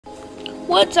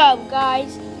What's up,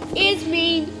 guys? It's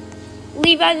me,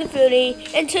 Levi the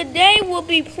Foodie, and today we'll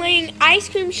be playing Ice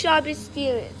Cream Shop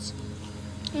Experience.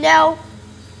 Now,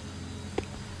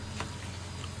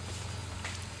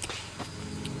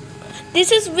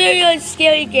 this is really a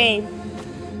scary game.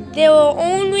 There are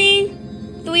only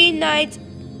 3 nights.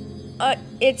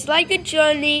 It's like a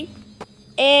journey,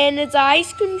 and it's an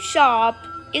ice cream shop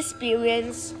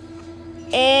experience.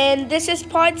 And this is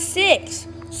part 6.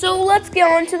 So let's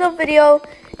get on to the video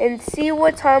and see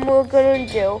what time we're gonna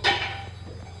do.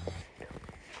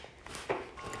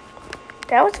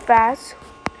 That was fast.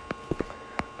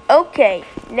 Okay,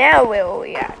 now where are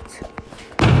we at?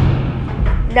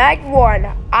 Night 1,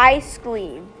 ice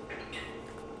cream.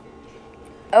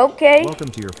 Okay. Welcome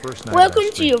to your first night.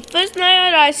 Welcome to your first night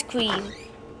at ice cream.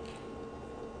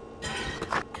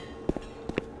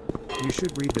 You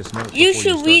should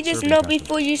read this note.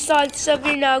 Before you start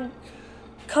serving out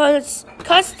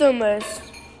customers.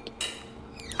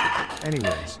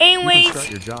 Anyways,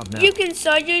 you can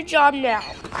start your job now.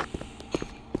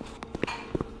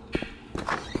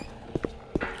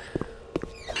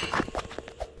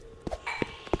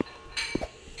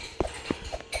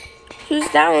 Who's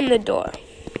that on the door?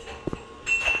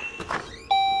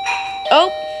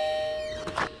 Oh.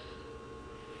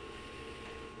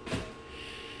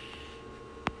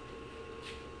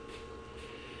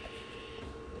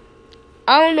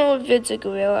 I don't know if it's a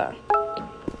gorilla.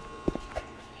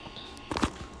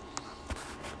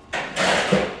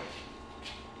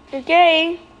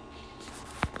 Okay.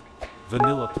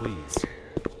 Vanilla, please.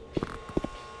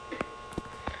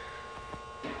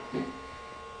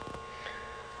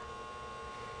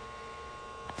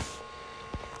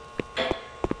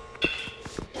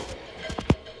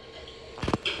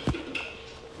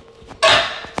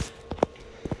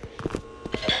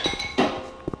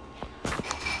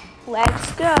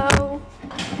 Let's go.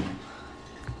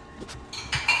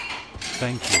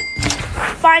 Thank you.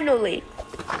 Finally.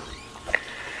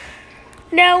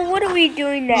 Now what are we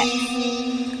doing next?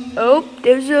 Oh,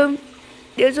 there's a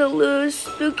little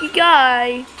spooky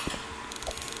guy.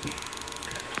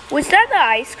 Was that the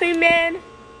ice cream man?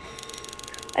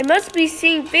 I must be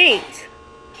seeing things.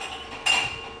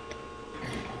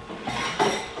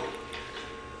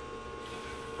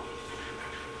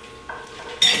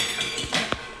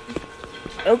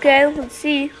 Okay, let's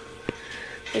see.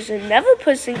 There's another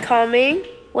person coming.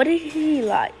 What is he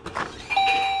like?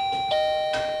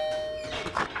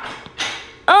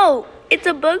 Oh, it's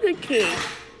a Burger King.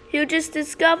 He just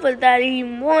discovered that he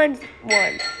wants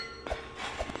one.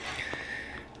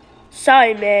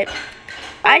 Sorry, man.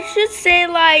 I should say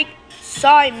like,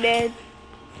 sorry, man.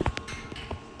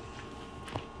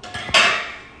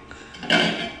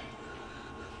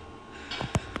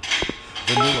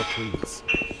 Vanilla, please.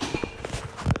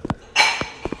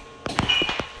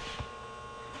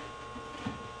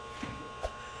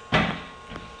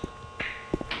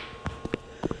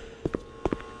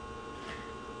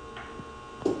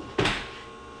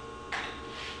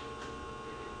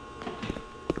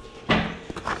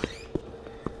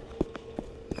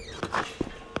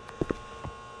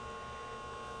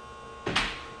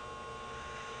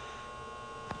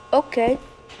 Okay,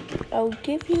 I'll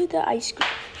give you the ice cream.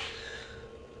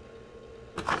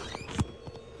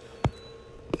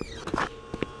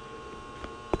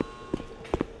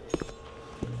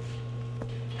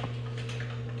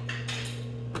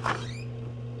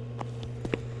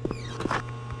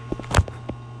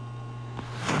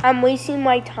 I'm wasting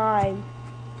my time.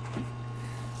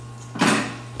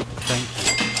 Thank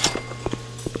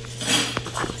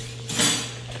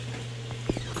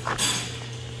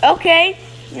you. Okay.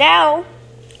 Now,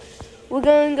 we're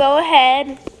going to go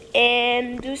ahead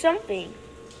and do something.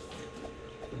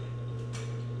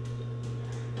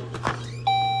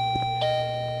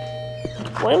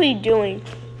 What are we doing?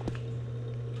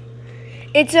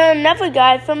 It's another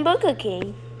guy from Burger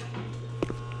King.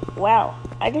 Wow,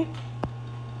 I didn't...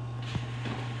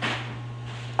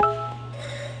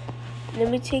 Let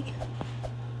me take...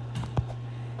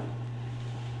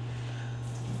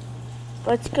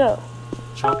 Let's go.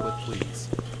 Chocolate, please.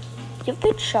 Give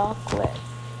the chocolate.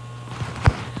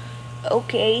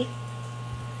 Okay.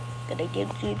 Gotta give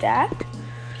you that.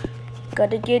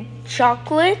 Gotta get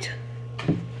chocolate.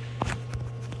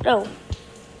 Oh.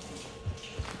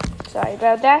 Sorry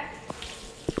about that.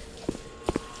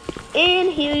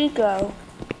 And here you go.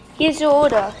 Here's your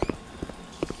order.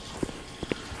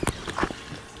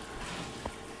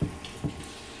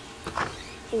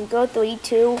 Here we go. 3,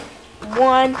 2,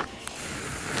 1.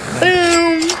 Boom.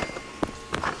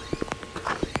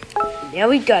 Now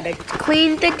we gotta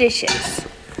clean the dishes.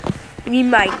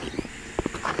 Remind me.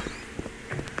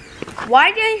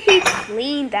 Why didn't he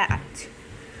clean that?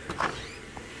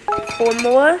 4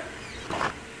 more.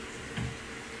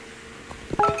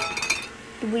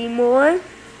 3 more.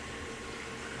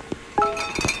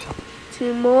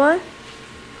 2 more.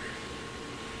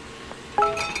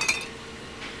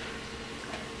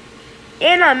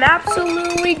 And I'm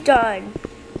absolutely done.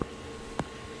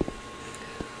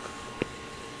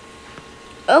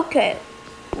 Okay,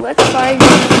 let's find.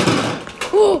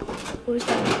 Oh, what was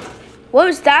that? What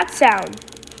was that sound?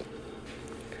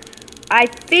 I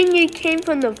think it came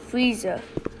from the freezer.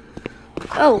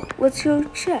 Oh, let's go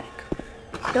check.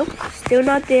 Nope, still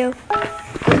not there.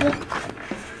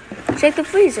 Check the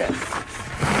freezer.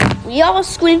 We all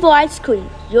scream for ice cream.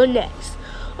 You're next.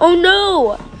 Oh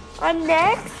no, I'm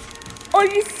next? Are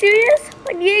you serious?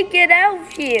 I need to get out of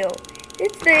here.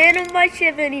 It's the end of my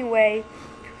shift anyway.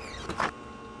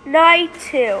 Night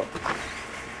 2.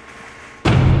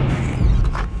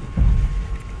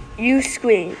 You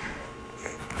scream.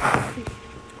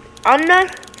 I'm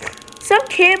not. Some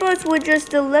cables were just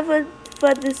delivered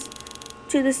for this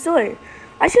to the store.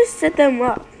 I should set them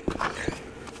up.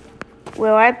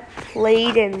 Well, I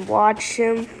played and watched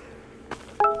him.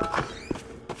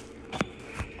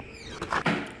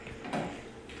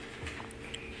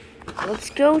 Let's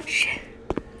go check.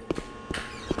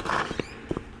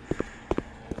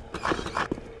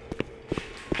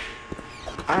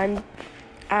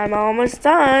 I'm almost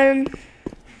done.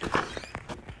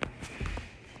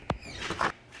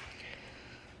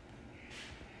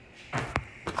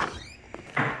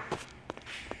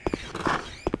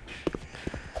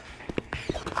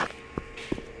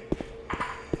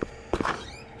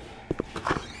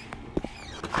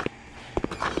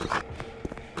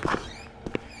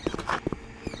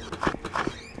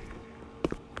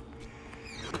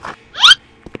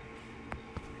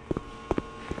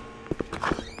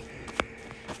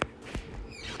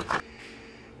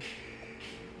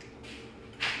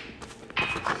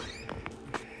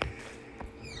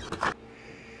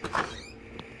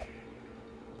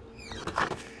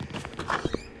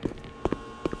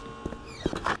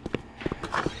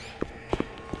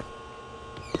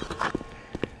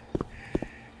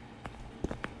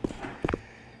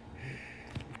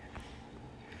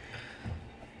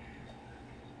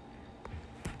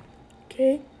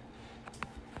 Okay.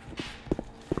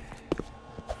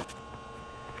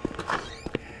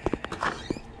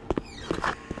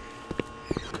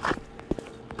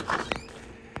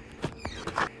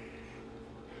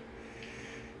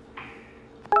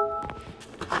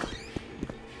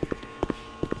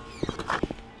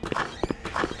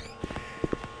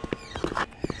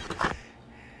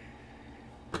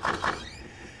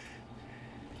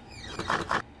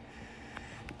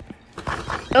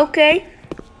 Okay.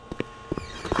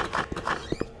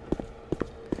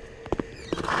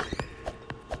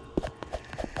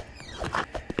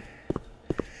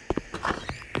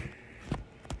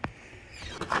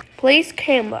 Place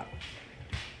camera.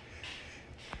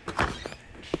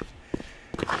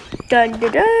 Dun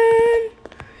dun dun.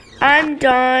 I'm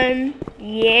done.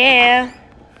 Yeah.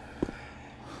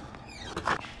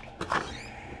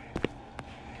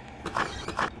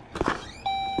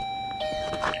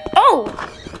 Oh,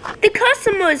 the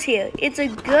customer's here. It's a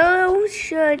girl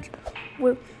shirt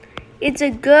with. It's a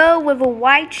girl with a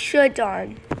white shirt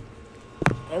on.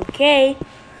 Okay.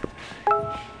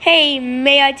 Hey,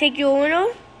 may I take your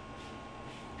order?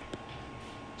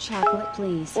 Chocolate,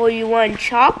 please. Or you want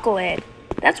chocolate?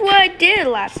 That's what I did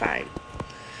last time.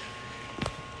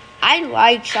 I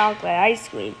like chocolate ice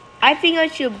cream. I think I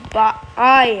should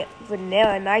buy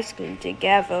vanilla and ice cream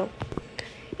together.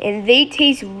 And they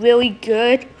taste really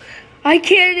good. I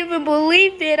can't even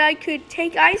believe it. I could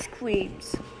take ice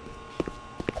creams.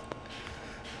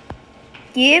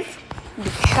 Give me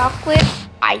chocolate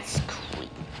ice cream.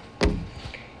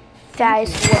 That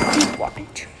is what we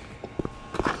want.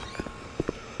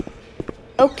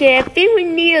 Okay, I think we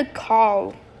need a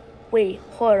call. Wait,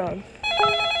 hold on.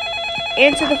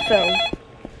 Answer the phone.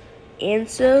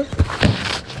 Answer.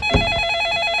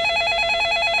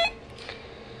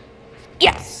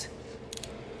 Yes.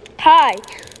 Hi,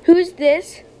 who's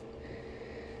this?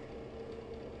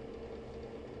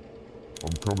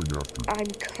 I'm coming after you. I'm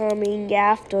coming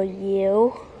after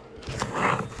you.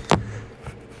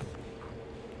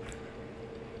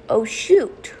 Oh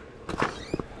shoot.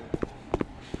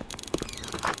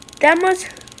 That must.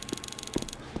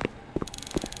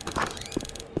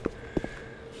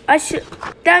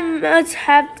 That must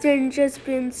have just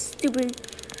been stupid.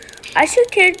 I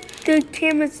should get the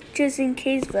cameras just in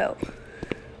case though.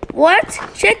 What?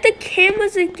 Check the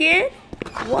cameras again?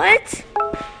 What?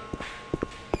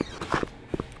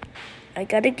 I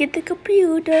gotta get the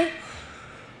computer.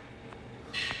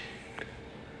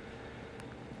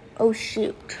 Oh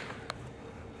shoot.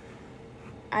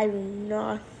 I do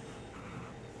not.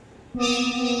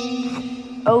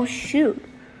 Oh shoot.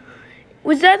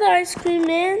 Was that the ice cream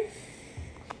man?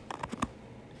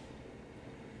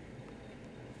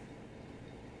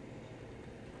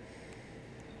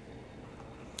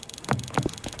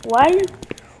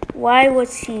 Why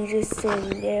was he just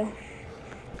sitting there?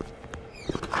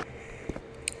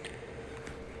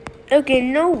 Okay,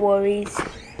 no worries.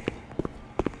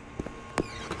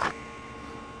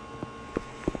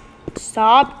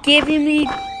 Stop giving me...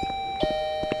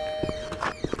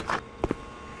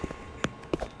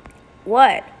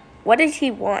 What? What does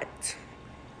he want?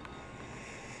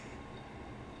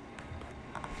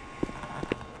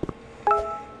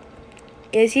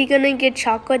 Is he gonna get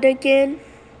chocolate again?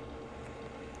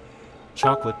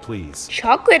 Chocolate, please.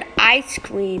 Chocolate ice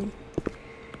cream.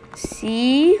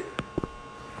 See?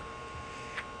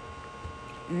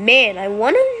 Man, I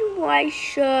wonder why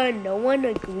sure no one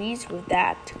agrees with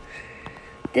that.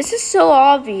 This is so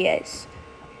obvious.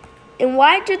 And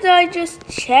why did I just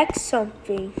check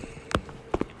something?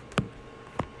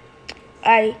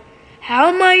 How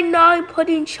am I not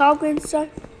putting chocolate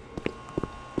inside?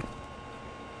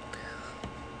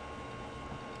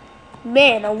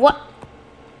 Man, what?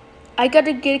 I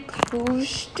gotta get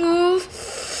close to.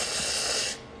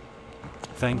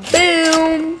 Thank you.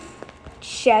 Boom.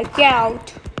 Check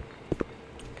out.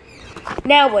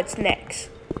 Now what's next?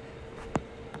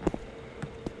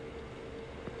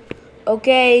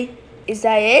 Okay, is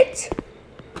that it?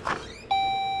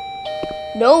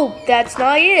 No, that's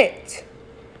not it.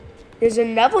 There's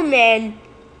another man.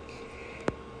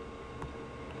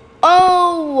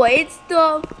 Oh, it's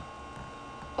the...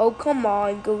 Oh, come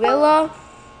on, gorilla.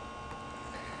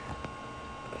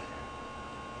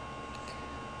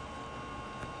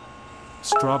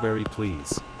 Strawberry,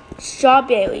 please.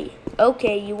 Strawberry.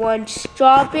 Okay, you want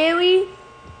strawberry?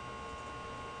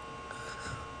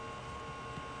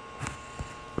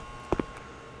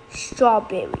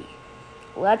 Strawberry.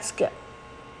 Let's go.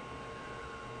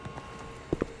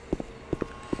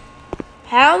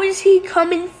 How is he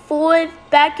coming forth,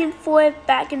 back and forth,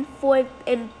 back and forth,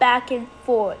 and back and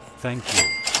forth? Thank you.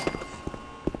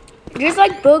 Just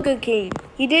like Burger King.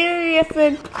 He didn't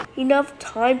even enough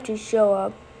time to show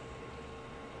up.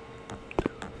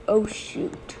 Oh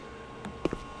shoot.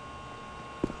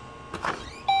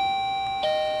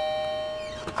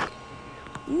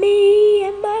 Me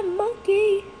and my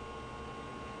monkey.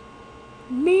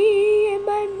 Me and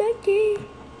my monkey.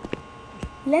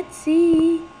 Let's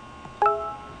see.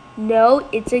 No,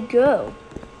 it's a girl.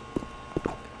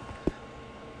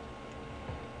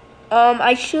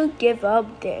 I should give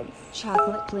up then.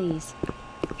 Chocolate, please.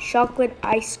 Chocolate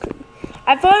ice cream.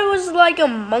 I thought it was like a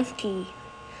monkey.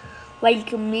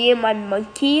 Like me and my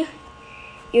monkey.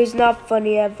 It was not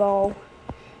funny at all.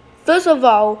 First of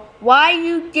all, why are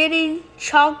you getting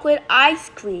chocolate ice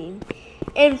cream?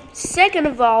 And second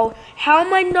of all, how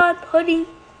am I not putting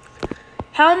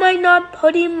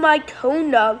my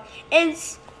cone up? And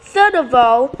third of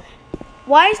all,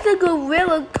 why is the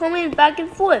gorilla coming back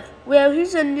and forth? Well,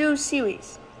 here's a new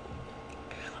series.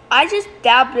 I just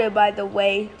dabbed it, by the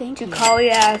way, to call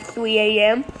it at 3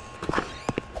 a.m.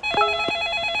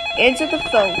 Answer the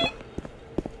phone.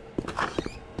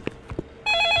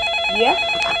 Yeah?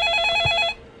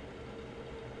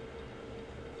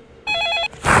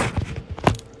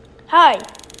 Hi,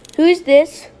 who's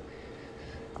this?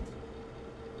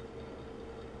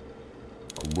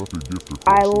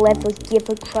 I left a gift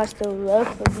across the road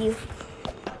for you.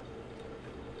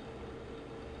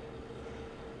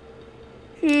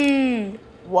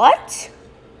 What?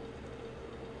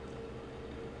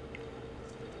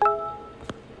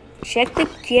 Check the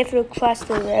gift across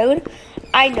the road.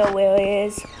 I know where it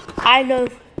is. I know.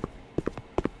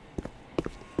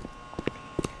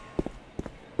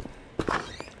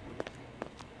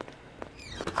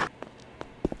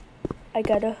 I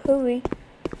gotta hurry.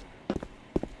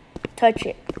 Touch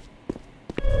it.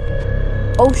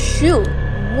 Oh shoot!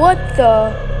 What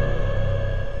the?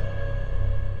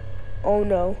 Oh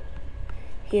no.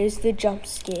 Here's the jump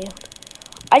scare.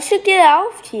 I should get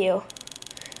out of here.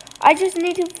 I just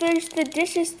need to finish the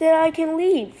dishes, then I can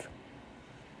leave.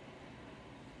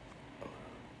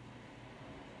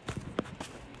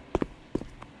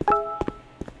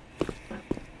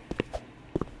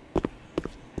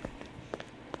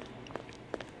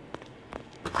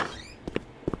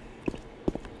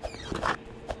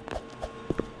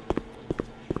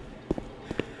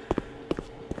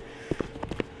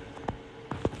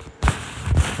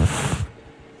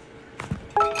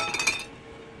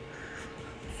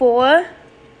 Four,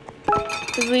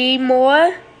 3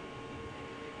 more.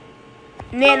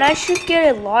 Man, I should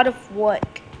get a lot of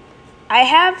work. I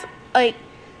have, like,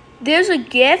 there's a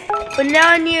gift, but now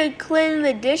I need to clean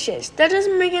the dishes. That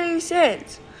doesn't make any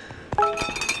sense.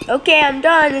 Okay, I'm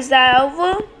done. Is that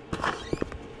over?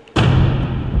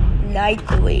 Night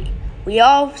 3. We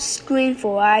all scream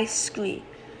for ice cream.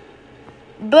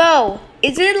 Bro,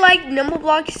 is it like number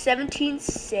block 17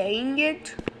 saying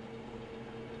it?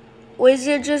 Or is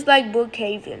it just like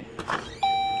Brookhaven?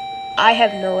 I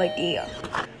have no idea.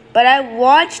 But I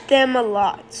watched them a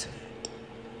lot.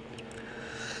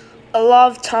 A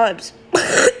lot of times.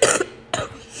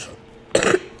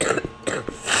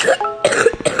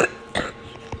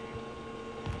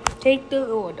 Take the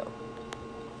order.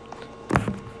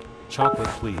 Chocolate,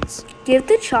 please. Give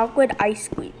the chocolate ice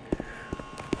cream.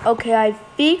 Okay, I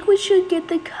think we should get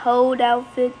the cold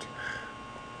outfit.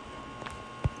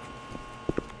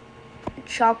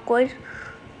 Chocolate.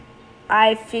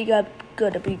 I think I'm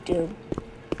gonna be doomed.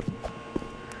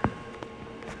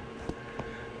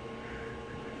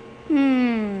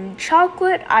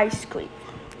 Chocolate ice cream.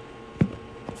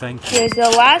 Thank you. Here's the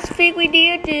last thing we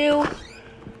need to do.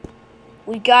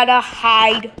 We gotta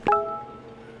hide.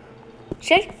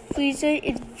 Check freezer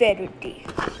infinity.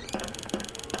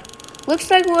 Looks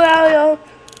like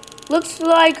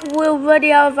we're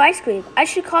running out of ice cream. I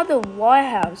should call the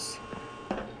warehouse.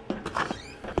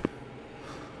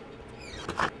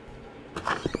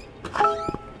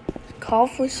 Call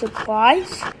for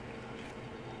supplies.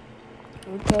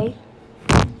 Okay.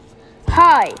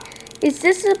 Hi, is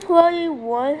this a supply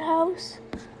warehouse?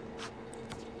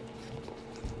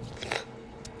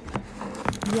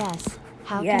 Yes.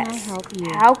 How can I help you?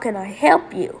 How can I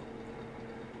help you?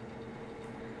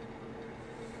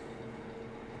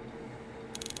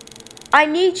 I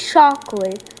need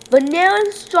chocolate, vanilla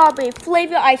and strawberry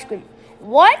flavored ice cream.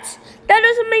 What? That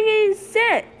doesn't make any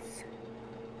sense.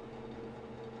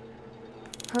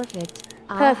 Perfect.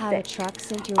 I'll have a truck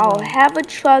sent your way. I'll have a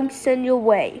truck sent your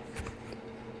way.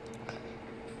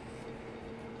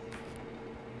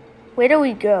 Where do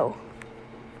we go?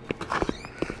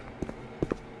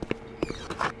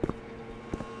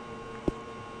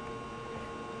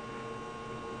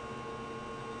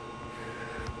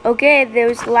 Okay,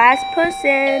 there's last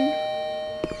person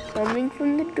coming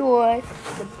from the door,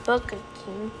 the Burger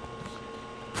King.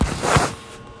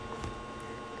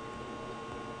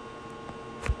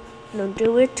 Don't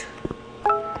do it.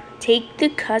 Take the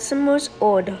customer's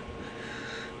order.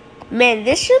 Man,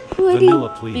 this should Vanilla,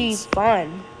 be please.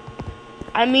 fun.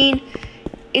 I mean,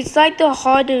 it's like the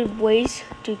harder ways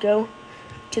to go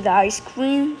to the ice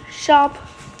cream shop.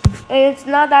 And it's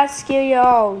not that scary at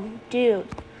all, dude.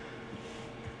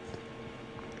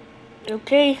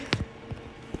 Okay.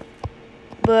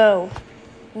 Bro,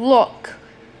 look.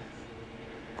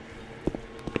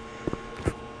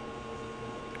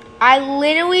 I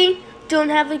literally don't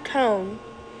have a cone.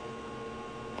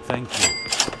 Thank you.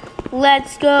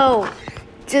 Let's go.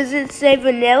 Does it say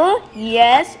vanilla?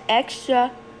 Yes,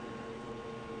 extra.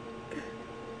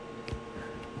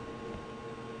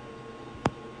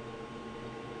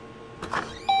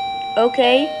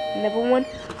 Okay, another one.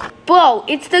 Bro,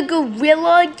 it's the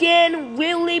gorilla again.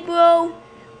 Really, bro?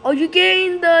 Are you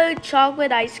getting the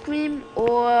chocolate ice cream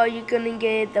or are you gonna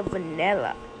get the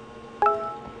vanilla?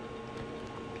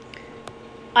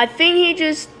 I think he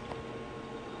just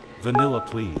Vanilla,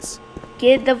 please.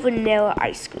 get the vanilla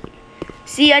ice cream.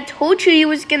 See, I told you he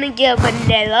was gonna get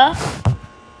vanilla.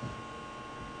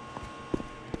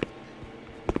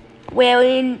 Well,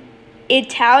 in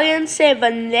Italian, say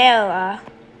vanilla.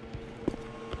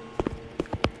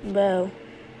 Bro.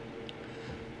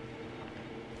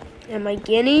 Am I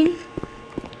getting?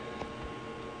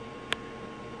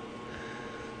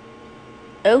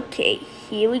 Okay,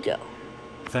 here we go.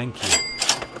 Thank you.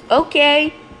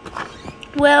 Okay.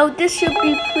 Well, this should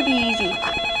be pretty easy.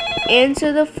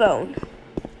 Answer the phone.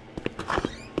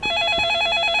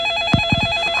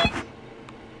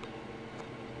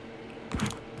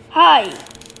 Hi.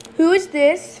 Who is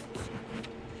this?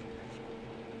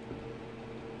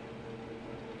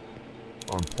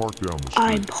 I'm parked down the street.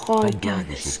 I'm parked Come down grab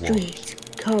the supplies.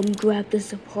 street. Come grab the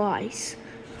supplies.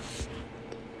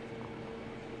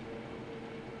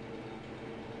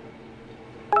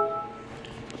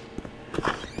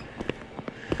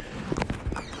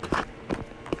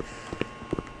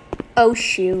 Oh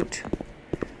shoot.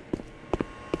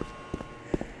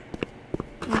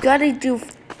 You gotta do.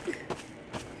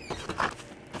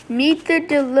 Meet the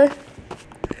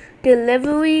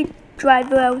delivery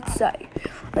driver outside.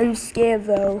 I'm scared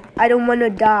though. I don't wanna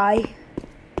die.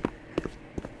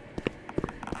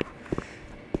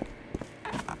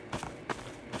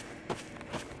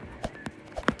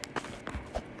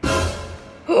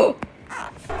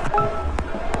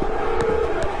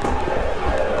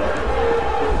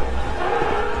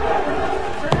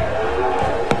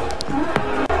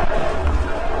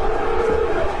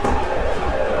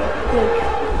 Ooh,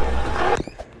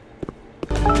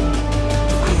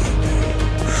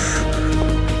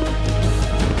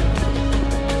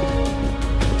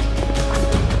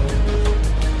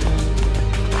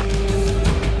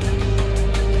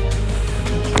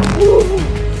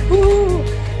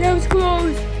 that was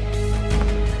close.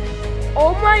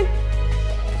 Oh my.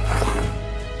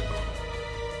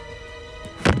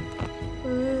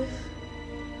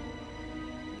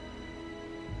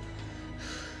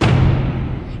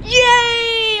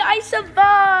 Yay! I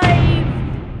survived.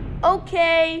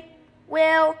 Okay,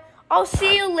 well, I'll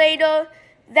see you later.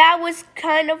 That was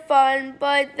kind of fun,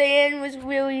 but the end was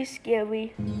really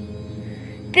scary.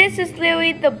 This is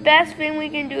literally the best thing we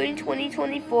can do in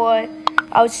 2024.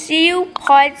 I'll see you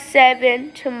part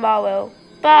 7 tomorrow.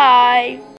 Bye.